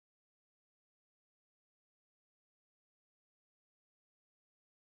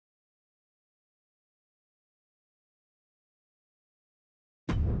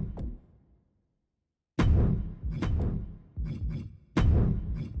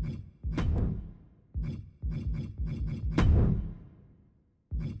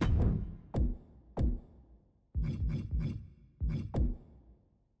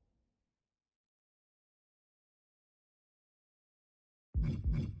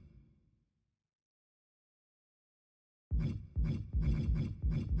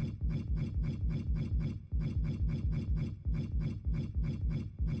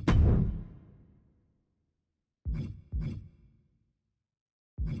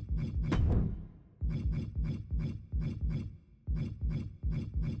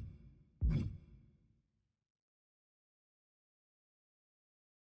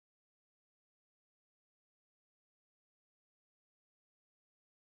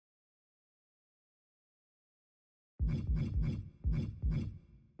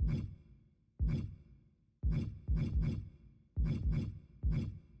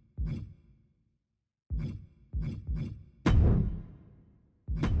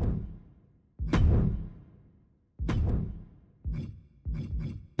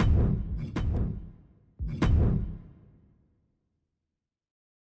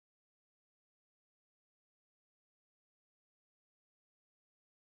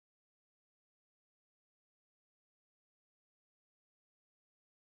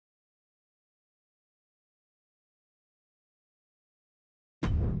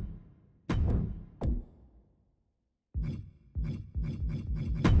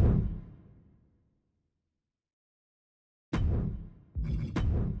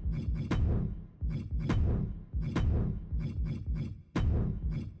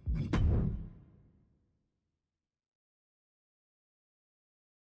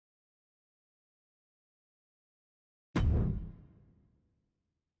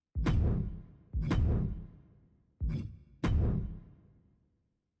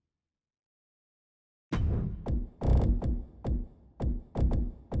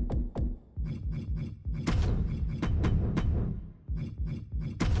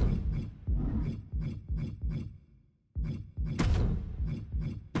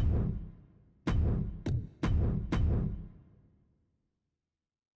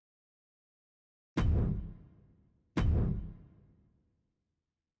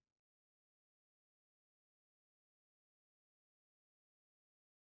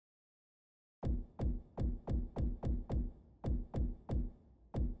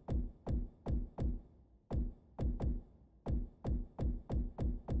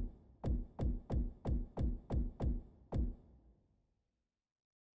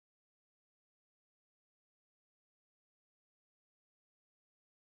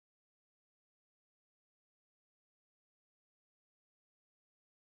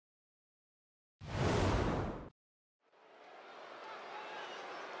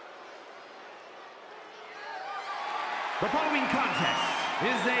The following contest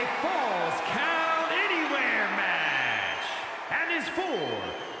is a Falls Count Anywhere match and is for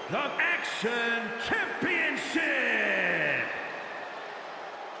the Action Championship.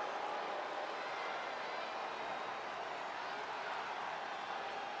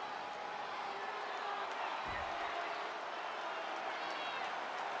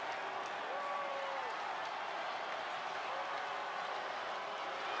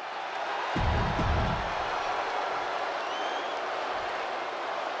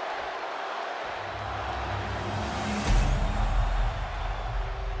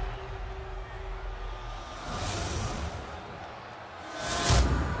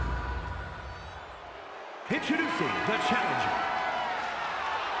 Introducing the challenger.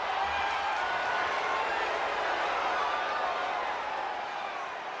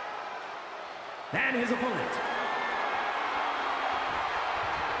 And his opponent.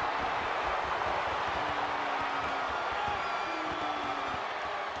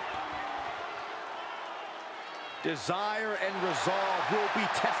 Desire and resolve will be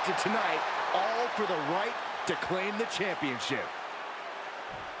tested tonight, all for the right to claim the championship.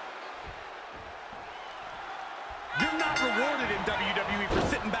 You're not rewarded in WWE for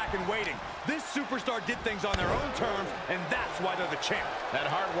sitting back and waiting. This superstar did things on their own terms, and that's why they're the champ. That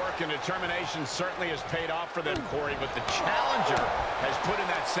hard work and determination certainly has paid off for them, Corey, but the challenger has put in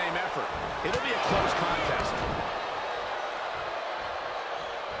that same effort. It'll be a close contest.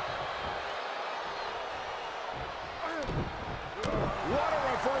 What a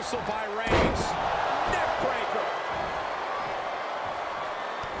reversal by Reigns. Neck breaker.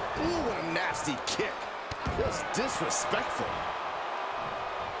 Ooh, what a nasty kick. Just disrespectful.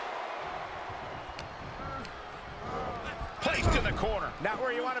 Placed in the corner. Not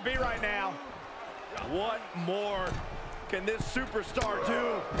where you want to be right now. What more can this superstar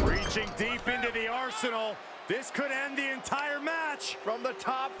do? Reaching deep into the arsenal. This could end the entire match. From the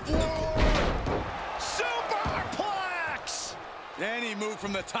top floor. Superplex! Any move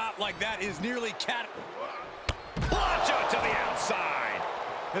from the top like that is nearly Plancha to the outside.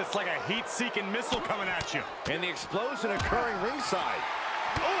 It's like a heat-seeking missile coming at you. And the explosion occurring ringside.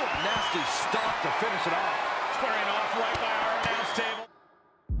 Oh, nasty stop to finish it off. Squaring off right by our announce table.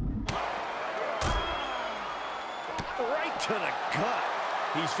 Right to the gut.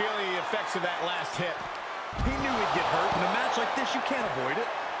 He's feeling the effects of that last hit. He knew he'd get hurt. In a match like this, you can't avoid it.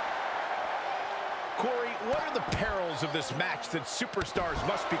 Corey, what are the perils of this match that superstars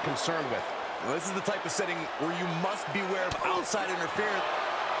must be concerned with? Well, this is the type of setting where you must beware of outside interference.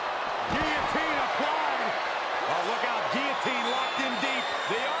 Guillotine applied. Oh, look out. Guillotine locked in deep.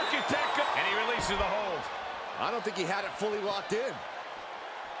 The architect, and he releases the hold. I don't think he had it fully locked in.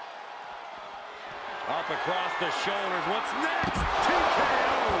 Up across the shoulders. What's next?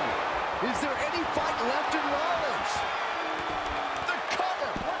 TKO. Is there any fight left in Rollins? The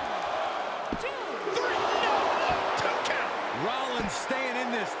cover. 1, 2, 3. No. 2 count. Rollins staying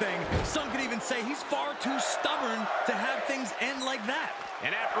in this thing. Some could even say he's far too stubborn to have things end like that.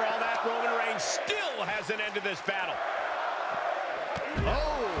 And after all that, Roman Reigns still has an end to this battle.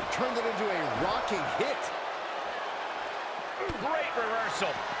 Oh, turned it into a rocking hit. Great reversal.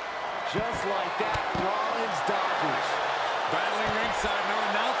 Just like that, Rollins dodges. Battling ringside, no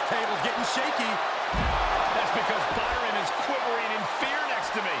announce table's getting shaky. That's because Byron is quivering in fear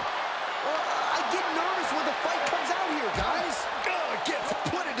next to me. I get nervous when the fight comes out here, guys. Gets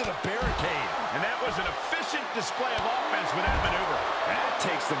put into the barricade. And that was an efficient display of offense with that maneuver. That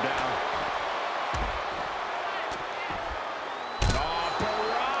takes them down. Oh,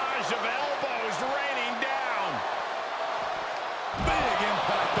 barrage of elbows raining down. Big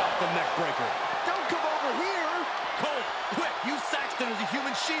impact off the neck breaker. Don't come over here. Cole, quick, use Saxton as a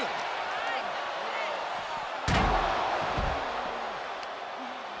human shield.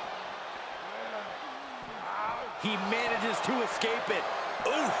 He manages to escape it.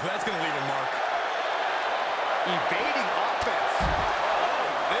 Oof, that's going to leave a mark. Evading offense.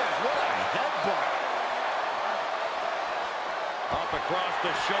 Oh, this, what a headbutt. Up across the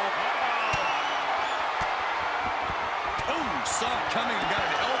shoulder. Oh, saw it coming and got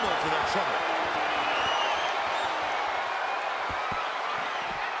an elbow for that trouble.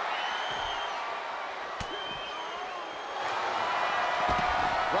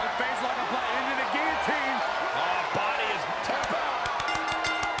 Front face like a play into the guillotine. Oh, body is tap out.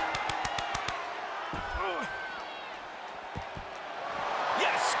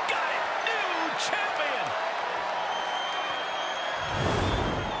 Yes, got it. New champion.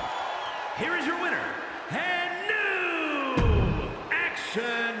 Here is your winner, and